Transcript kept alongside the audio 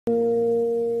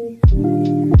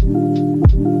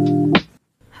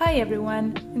Hi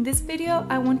everyone! In this video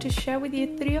I want to share with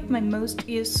you 3 of my most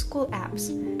used school apps.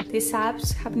 These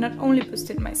apps have not only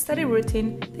boosted my study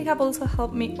routine, they have also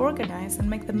helped me organize and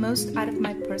make the most out of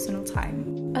my personal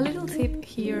time. A little tip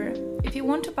here: if you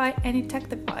want to buy any tech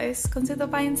device, consider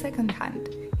buying secondhand.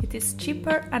 It is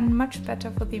cheaper and much better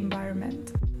for the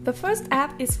environment. The first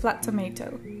app is Flat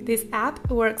Tomato. This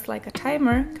app works like a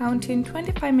timer, counting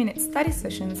 25-minute study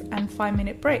sessions and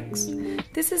 5-minute breaks.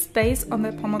 This is based on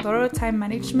the Pomodoro time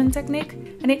management technique,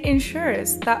 and it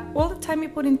ensures that all the time you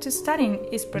put into studying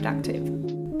is productive.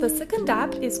 The second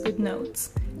app is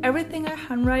GoodNotes. Everything I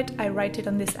handwrite, I write it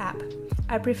on this app.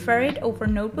 I prefer it over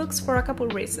notebooks for a couple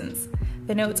reasons.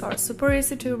 The notes are super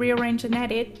easy to rearrange and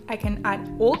edit, I can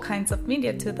add all kinds of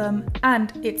media to them,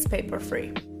 and it's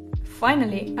paper-free.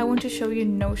 Finally, I want to show you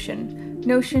Notion.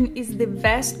 Notion is the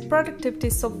best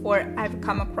productivity software I've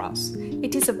come across.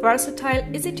 It is a versatile,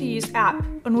 easy-to-use app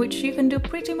on which you can do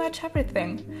pretty much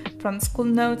everything. From school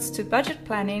notes to budget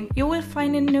planning, you will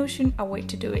find in Notion a way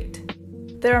to do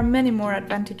it. There are many more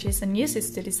advantages and uses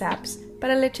to these apps,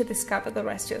 but I'll let you discover the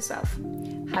rest yourself.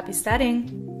 Happy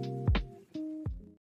studying!